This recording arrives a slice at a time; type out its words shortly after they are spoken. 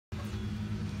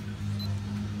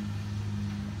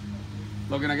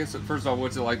Logan, I guess first off,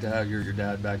 what's it like to have your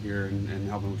dad back here and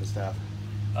helping with the staff?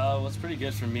 Well, it's pretty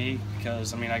good for me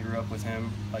because, I mean, I grew up with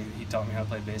him. Like, he taught me how to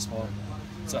play baseball.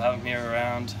 So having him here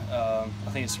around, I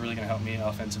think it's really going to help me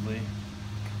offensively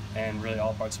and really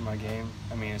all parts of my game.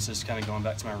 I mean, it's just kind of going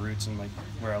back to my roots and, like,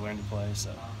 where I learned to play.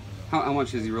 So. How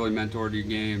much has he really mentored your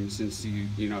game since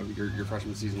your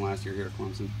freshman season last year here at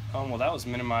Clemson? Well, that was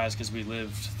minimized because we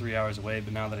lived 3 hours away,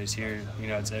 but now that he's here,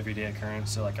 it's everyday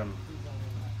occurrence. So, like,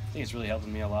 I think it's really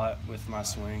helping me a lot with my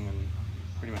swing and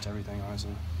pretty much everything,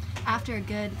 honestly. After a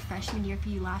good freshman year for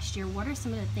you last year, what are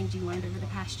some of the things you learned over the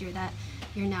past year that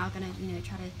you're now going to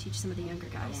try to teach some of the younger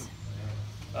guys?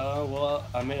 Well,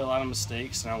 I made a lot of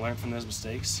mistakes, and I learned from those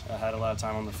mistakes. I had a lot of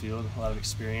time on the field, a lot of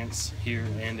experience here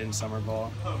and in summer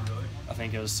ball. I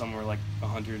think it was somewhere like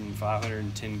 105,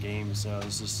 110 games, so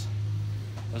there's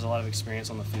a lot of experience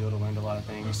on the field. I learned a lot of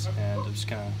things, and just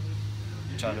kind of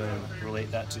try to relate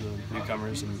that to the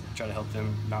newcomers and try to help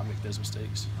them not make those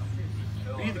mistakes.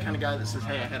 Are you the kind of guy that says,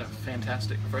 hey, I had a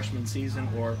fantastic freshman season,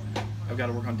 or I've got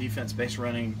to work on defense, base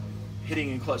running, hitting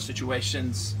in clutch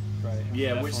situations? Right. Yeah,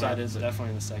 definitely, which side is it?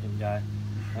 Definitely the second guy.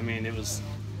 I mean,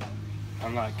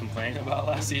 I'm not complaining about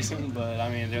last season, but I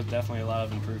mean, there's definitely a lot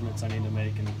of improvements I need to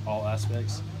make in all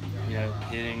aspects.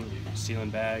 Hitting,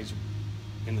 stealing bags,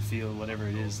 in the field, whatever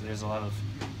it is, there's a lot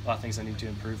of things I need to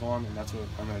improve on, and that's what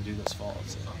I'm going to do this fall.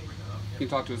 So. Can you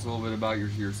talk to us a little bit about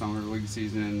your summer league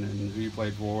season and who you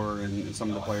played for and some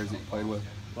of the players that you played with?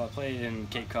 Well, I played in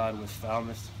Cape Cod with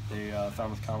Falmouth, the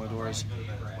Falmouth Commodores.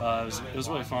 It was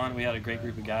really fun. We had a great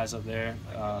group of guys up there.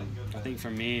 I think for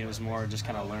me, it was more just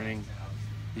kind of learning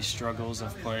the struggles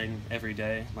of playing every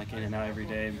day, like in and out every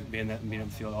day, being on the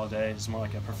field all day. It's more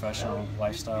like a professional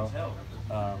lifestyle.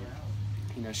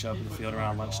 Show up at the field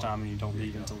around lunchtime and you don't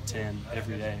leave until 10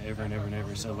 every day, over and over and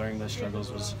over. So learning those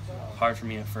struggles was hard for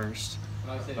me at first,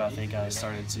 but I think I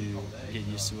started to get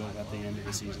used to it at the end of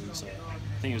the season. So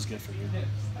I think it was good for me.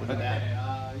 Wooden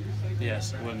bat?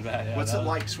 Yes, wooden bat. Yeah, What's it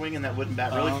like swinging that wooden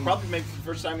bat? Really, probably maybe for the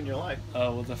first time in your life.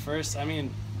 Well,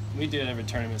 we do it every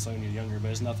tournament so when you're younger, but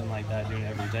it's nothing like that doing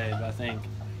it every day. But I think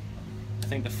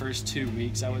the first 2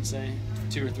 weeks, I would say,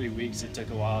 2 or 3 weeks, it took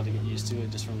a while to get used to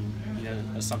it, just from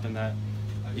as something that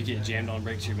you get jammed on,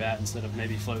 breaks your bat instead of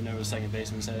maybe floating over the second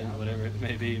baseman's head, whatever it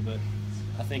may be. But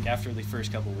I think after the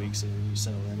first couple of weeks, you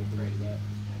settle in with the rate of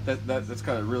that. That's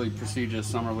kind of really prestigious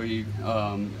summer league.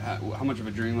 How much of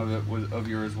a dream of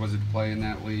yours was it to play in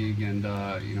that league, and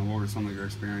what were some of your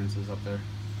experiences up there?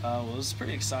 Well, it was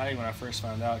pretty exciting when I first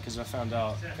found out, because I found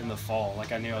out in the fall.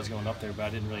 Like, I knew I was going up there, but I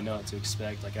didn't really know what to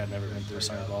expect. Like, I'd never been through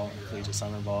summer ball, collegiate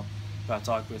summer ball. But I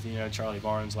talked with Charlie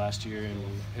Barnes last year, and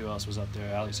who else was up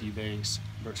there? Alex Eubanks,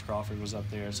 Brooks Crawford was up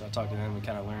there. So I talked to them and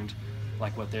kind of learned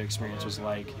like what their experience was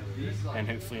like, and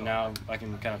hopefully now I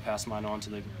can kind of pass mine on to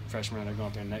the freshmen that are going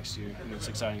up there next year, and it's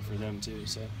exciting for them too.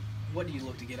 So. What do you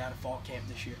look to get out of fall camp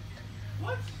this year?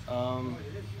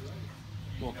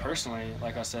 Well, personally,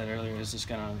 like I said earlier, it's just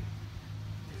gonna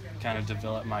kind of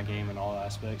develop my game in all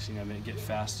aspects. Get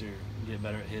faster, get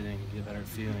better at hitting, get better at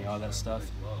fielding, all that stuff.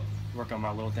 Work on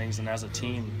my little things, and as a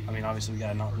team, I mean, obviously we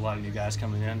got a lot of new guys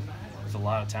coming in with a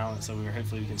lot of talent, so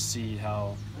hopefully we can see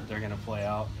how they're going to play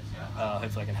out.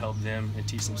 Hopefully I can help them and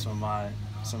teach them some of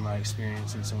my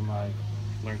experience and some of my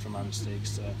learned from my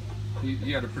mistakes. So.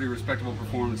 You had a pretty respectable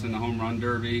performance in the home run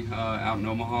derby out in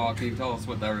Omaha. Can you tell us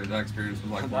what that experience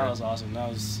was like? That was awesome. That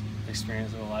was an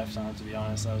experience of a lifetime, to be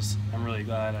honest. I'm really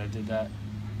glad I did that.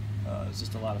 It was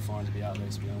just a lot of fun to be out there,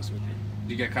 to be honest with you.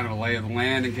 You get kind of a lay of the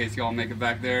land in case y'all make it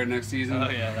back there next season? Oh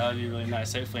yeah, that would be really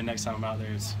nice. Hopefully next time I'm out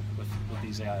there it's with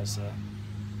these guys.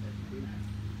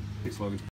 Thanks, Logan.